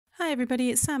Hi everybody,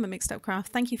 it's Sam at Mixed Up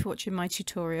Craft. Thank you for watching my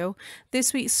tutorial.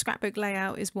 This week's scrapbook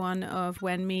layout is one of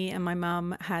when me and my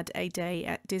mum had a day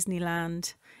at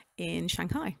Disneyland in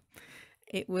Shanghai.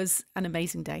 It was an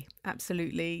amazing day,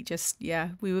 absolutely. Just,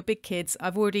 yeah, we were big kids.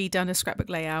 I've already done a scrapbook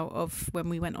layout of when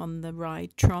we went on the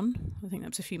ride Tron. I think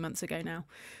that was a few months ago now.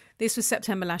 This was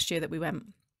September last year that we went.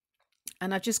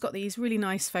 And I've just got these really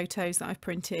nice photos that I've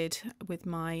printed with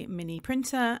my mini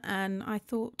printer, and I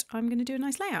thought I'm going to do a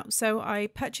nice layout. So I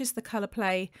purchased the Colour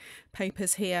Play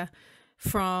papers here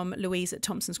from Louise at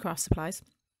Thompson's Craft Supplies,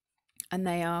 and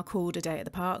they are called A Day at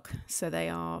the Park. So they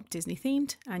are Disney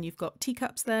themed, and you've got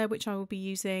teacups there, which I will be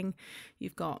using.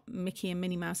 You've got Mickey and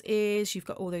Minnie Mouse ears. You've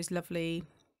got all those lovely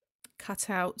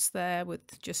cutouts there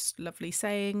with just lovely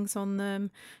sayings on them.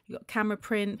 You've got camera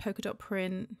print, polka dot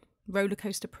print, roller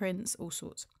coaster prints, all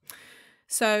sorts.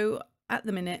 So at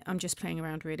the minute I'm just playing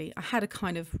around really. I had a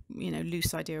kind of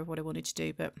loose idea of what I wanted to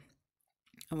do, but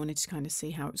I wanted to kind of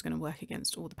see how it was going to work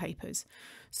against all the papers.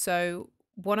 So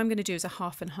what I'm going to do is a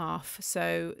half and half.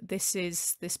 So this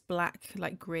is this black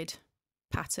like grid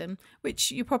pattern,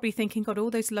 which you're probably thinking, God,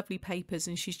 all those lovely papers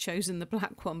and she's chosen the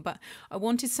black one, but I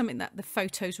wanted something that the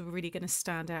photos were really going to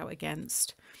stand out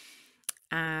against,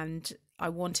 and I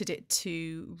wanted it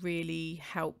to really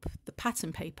help the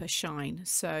pattern paper shine.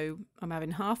 So I'm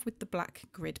having half with the black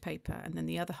grid paper, and then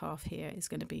the other half here is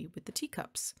going to be with the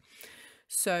teacups.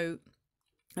 So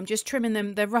I'm just trimming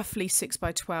them. They're roughly 6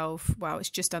 by 12. Well, it's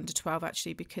just under 12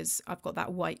 actually, because I've got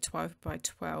that white 12 by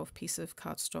 12 piece of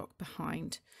cardstock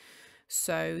behind.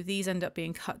 So these end up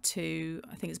being cut to,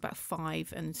 I think it's about 5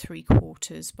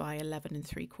 3/4 by 11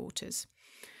 3/4.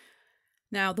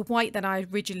 Now, the white that I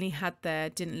originally had there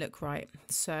didn't look right,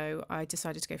 so I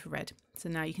decided to go for red. So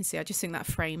now you can see, I just think that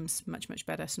frames much, much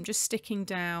better. So I'm just sticking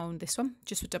down this one,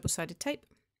 just with double-sided tape.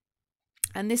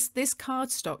 And this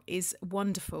cardstock is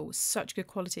wonderful, such good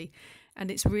quality, and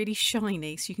it's really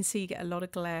shiny. So you can see you get a lot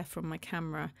of glare from my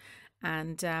camera.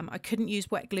 And I couldn't use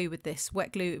wet glue with this.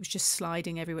 Wet glue, it was just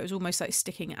sliding everywhere. It was almost like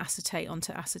sticking acetate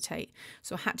onto acetate.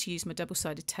 So I had to use my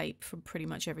double-sided tape for pretty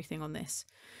much everything on this.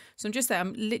 So I'm just there,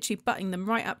 I'm literally butting them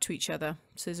right up to each other.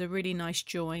 So there's a really nice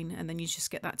join, and then you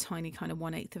just get that tiny kind of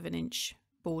 1/8 of an inch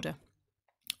border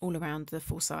all around the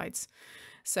four sides.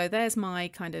 So there's my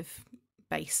kind of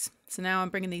base. So now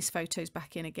I'm bringing these photos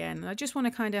back in again, and I just want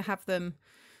to kind of have them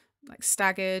like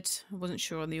staggered. I wasn't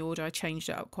sure on the order. I changed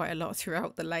it up quite a lot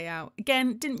throughout the layout.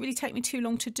 Again, didn't really take me too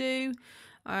long to do.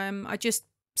 I just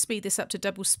speed this up to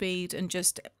double speed and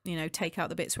just, take out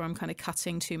the bits where I'm kind of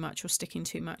cutting too much or sticking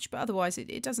too much. But otherwise,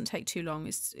 it doesn't take too long.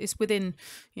 It's within,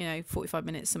 45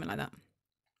 minutes, something like that.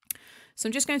 So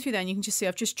I'm just going through there, and you can just see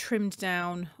I've just trimmed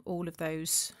down all of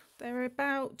those. They're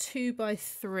about 2 by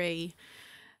 3.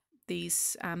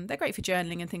 These, they're great for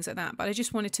journaling and things like that. But I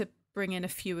just wanted to bring in a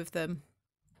few of them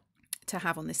to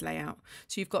have on this layout.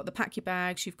 So you've got the pack your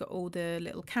bags, you've got all the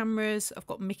little cameras. I've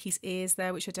got Mickey's ears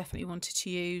there, which I definitely wanted to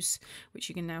use, which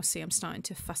you can now see I'm starting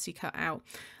to fussy cut out.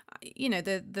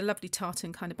 The lovely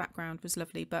tartan kind of background was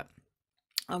lovely, but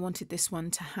I wanted this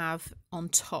one to have on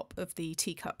top of the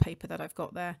teacup paper that I've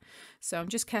got there. So I'm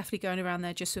just carefully going around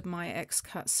there just with my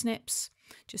X-cut snips,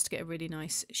 just to get a really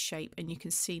nice shape. And you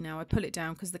can see now I pull it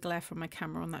down because the glare from my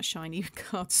camera on that shiny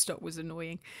cardstock was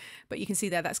annoying. But you can see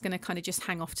there, that's going to kind of just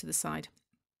hang off to the side.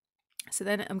 So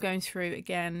then I'm going through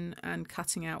again and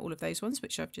cutting out all of those ones,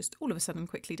 which I've just all of a sudden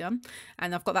quickly done.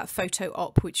 And I've got that photo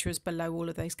op, which was below all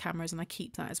of those cameras, and I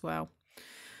keep that as well.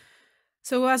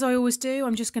 So as I always do,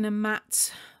 I'm just going to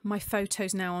mat my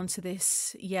photos now onto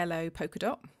this yellow polka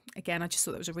dot. Again, I just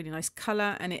thought that was a really nice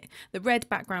colour, and the red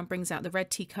background brings out the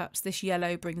red teacups. This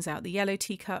yellow brings out the yellow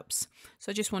teacups.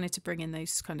 So I just wanted to bring in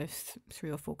those kind of 3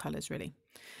 or 4 colours really.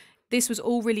 This was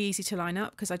all really easy to line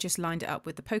up because I just lined it up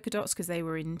with the polka dots because they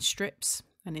were in strips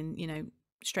and in,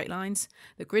 straight lines.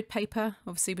 The grid paper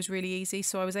obviously was really easy,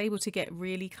 so I was able to get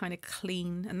really kind of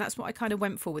clean, and that's what I kind of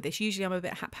went for with this. Usually I'm a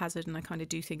bit haphazard and I kind of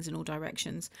do things in all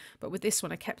directions, but with this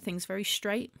one I kept things very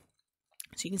straight.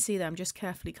 So you can see that I'm just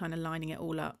carefully kind of lining it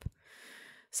all up.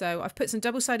 So I've put some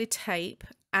double-sided tape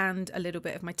and a little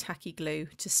bit of my tacky glue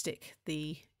to stick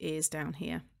the ears down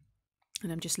here,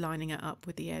 and I'm just lining it up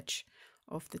with the edge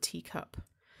of the teacup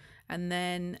and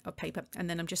then of paper, and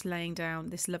then I'm just laying down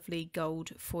this lovely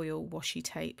gold foil washi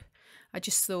tape. I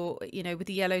just thought, with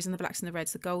the yellows and the blacks and the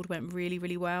reds, the gold went really,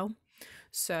 really well.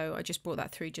 So I just brought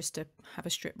that through just to have a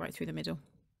strip right through the middle.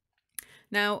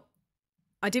 Now,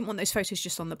 I didn't want those photos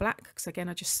just on the black because, again,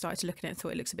 I just started to look at it and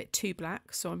thought it looks a bit too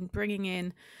black. So I'm bringing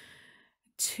in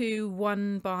 2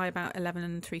 1 by about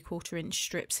 11 3/4 inch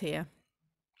strips here,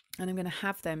 and I'm going to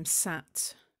have them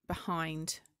sat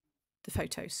behind the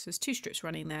photos. So there's 2 strips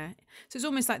running there. So it's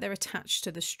almost like they're attached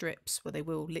to the strips. Well, they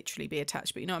will literally be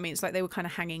attached, but you know what I mean? It's like they were kind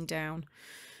of hanging down.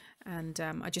 And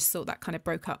I just thought that kind of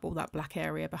broke up all that black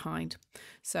area behind.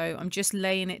 So I'm just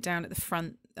laying it down at the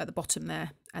front, at the bottom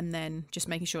there, and then just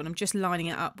making sure, and I'm just lining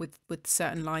it up with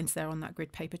certain lines there on that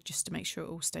grid paper just to make sure it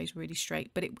all stays really straight.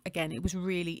 But again, it was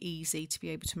really easy to be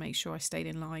able to make sure I stayed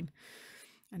in line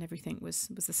and everything was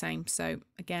the same. So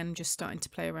again, just starting to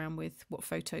play around with what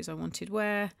photos I wanted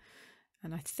where.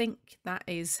 And I think that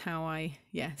is how I,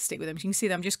 stick with them. You can see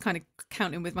that I'm just kind of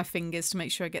counting with my fingers to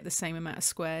make sure I get the same amount of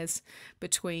squares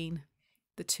between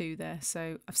the 2 there.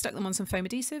 So I've stuck them on some foam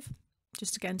adhesive,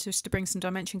 just to bring some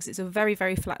dimension, because it's a very,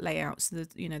 very flat layout. So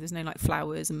there's no like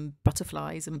flowers and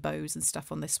butterflies and bows and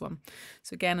stuff on this one.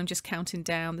 So again, I'm just counting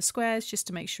down the squares just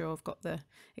to make sure I've got the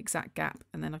exact gap.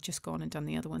 And then I've just gone and done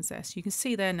the other ones there. So you can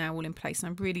see they're now all in place.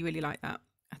 And I really, really like that.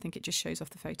 I think it just shows off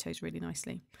the photos really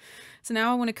nicely. So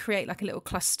now I want to create like a little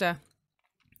cluster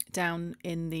down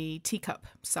in the teacup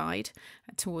side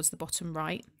towards the bottom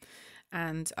right.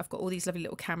 And I've got all these lovely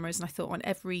little cameras, and I thought on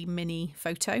every mini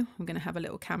photo, I'm going to have a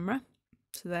little camera.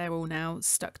 So they're all now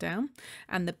stuck down.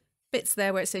 And the bits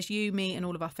there where it says you, me, and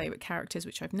all of our favourite characters,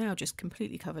 which I've now just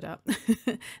completely covered up.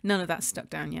 None of that's stuck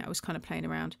down yet. I was kind of playing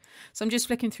around. So I'm just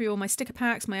flicking through all my sticker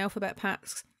packs, my alphabet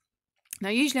packs. Now,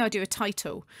 usually I do a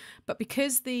title, but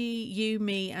because the you,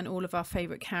 me, and all of our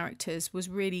favourite characters was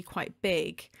really quite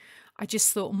big, I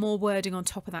just thought more wording on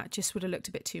top of that just would have looked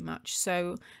a bit too much.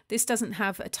 So this doesn't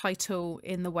have a title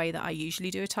in the way that I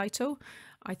usually do a title.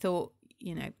 I thought,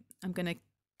 I'm going to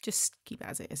just keep it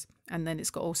as it is. And then it's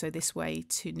got also This Way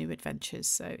to New Adventures.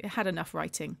 So it had enough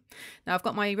writing. Now I've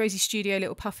got my Rosie Studio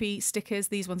little puffy stickers.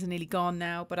 These ones are nearly gone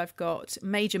now, but I've got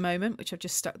Major Moment, which I've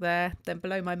just stuck there. Then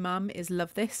below my mum is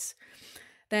Love This.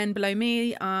 Then below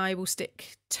me, I will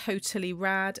stick Totally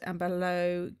Rad, and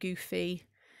below Goofy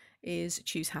is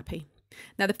Choose Happy.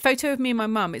 Now the photo of me and my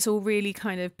mum, it's all really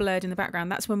kind of blurred in the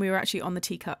background. That's when we were actually on the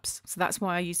teacups. So that's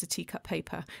why I used the teacup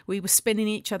paper. We were spinning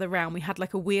each other around. We had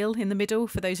like a wheel in the middle.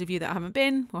 For those of you that haven't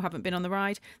been on the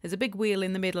ride, there's a big wheel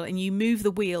in the middle, and you move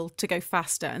the wheel to go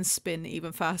faster and spin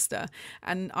even faster.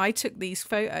 And I took these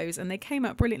photos and they came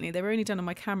out brilliantly. They were only done on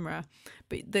my camera,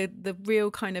 but the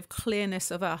real kind of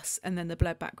clearness of us and then the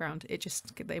blurred background,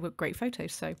 they were great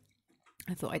photos. So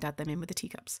I thought I'd add them in with the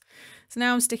teacups. So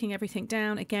now I'm sticking everything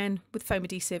down again with foam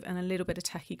adhesive and a little bit of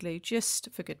tacky glue just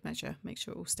for good measure. Make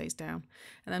sure it all stays down.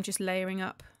 And I'm just layering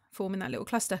up, forming that little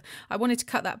cluster. I wanted to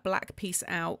cut that black piece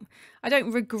out. I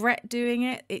don't regret doing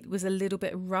it. It was a little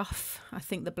bit rough. I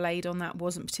think the blade on that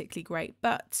wasn't particularly great,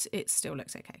 but it still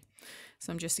looks okay.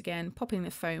 So I'm just again popping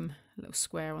the foam little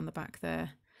square on the back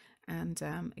there. And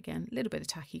again, a little bit of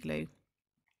tacky glue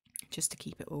just to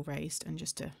keep it all raised and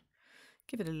just to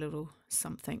give it a little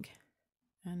something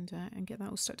and get that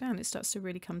all stuck down. It starts to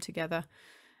really come together.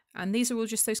 And these are all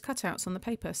just those cutouts on the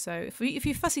paper. So if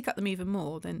you fussy cut them even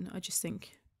more, then I just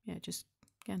think, just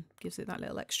again, gives it that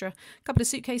little extra. A couple of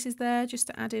suitcases there just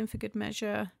to add in for good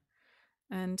measure.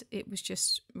 And it was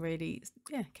just really,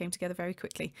 came together very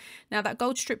quickly. Now that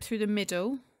gold strip through the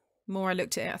middle, more I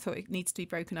looked at it, I thought it needs to be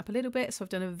broken up a little bit. So I've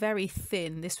done a very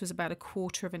thin, this was about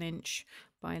 1/4 of an inch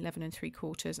by 11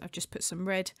 3/4. I've just put some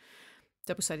red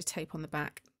double-sided tape on the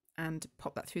back and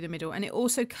pop that through the middle, and it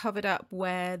also covered up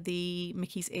where the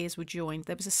Mickey's ears were joined.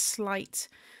 There was a slight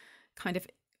kind of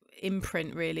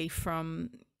imprint really from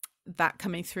that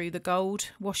coming through the gold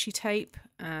washi tape,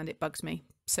 and it bugs me.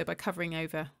 So by covering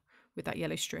over with that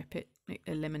yellow strip, it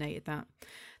eliminated that.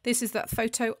 This is that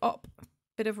photo op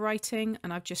bit of writing,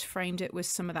 and I've just framed it with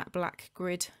some of that black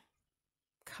grid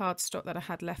cardstock that I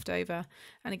had left over,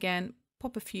 and again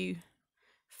pop a few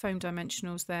foam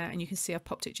dimensionals there, and you can see I've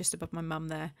popped it just above my mum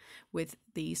there with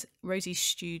these Rosie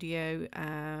Studio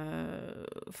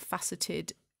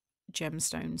faceted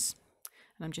gemstones,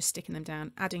 and I'm just sticking them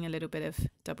down, adding a little bit of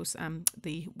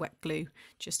the wet glue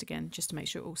just to make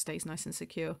sure it all stays nice and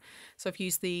secure. So I've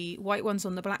used the white ones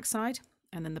on the black side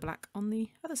and then the black on the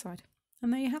other side,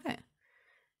 and there you have it.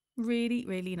 Really,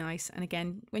 really nice. And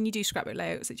again, when you do scrapbook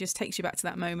layouts, it just takes you back to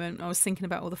that moment. I was thinking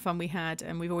about all the fun we had,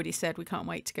 and we've already said we can't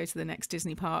wait to go to the next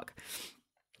Disney park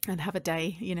and have a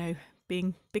day,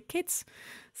 being big kids.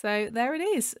 So there it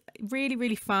is. Really,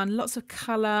 really fun. Lots of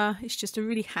colour. It's just a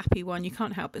really happy one. You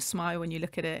can't help but smile when you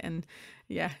look at it. And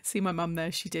see my mum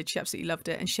there. She absolutely loved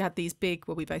it. And she had these big,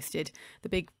 well, we both did, the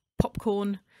big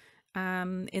popcorn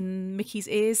in Mickey's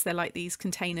ears. They're like these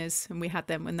containers, and we had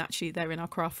them, and actually they're in our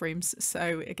craft rooms.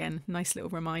 So again, nice little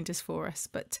reminders for us.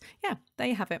 But there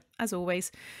you have it. As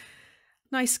always,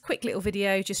 nice quick little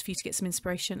video just for you to get some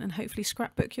inspiration and hopefully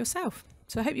scrapbook yourself.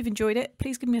 So I hope you've enjoyed it.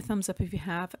 Please give me a thumbs up if you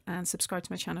have, and subscribe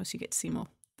to my channel so you get to see more.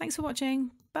 Thanks for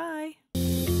watching. Bye.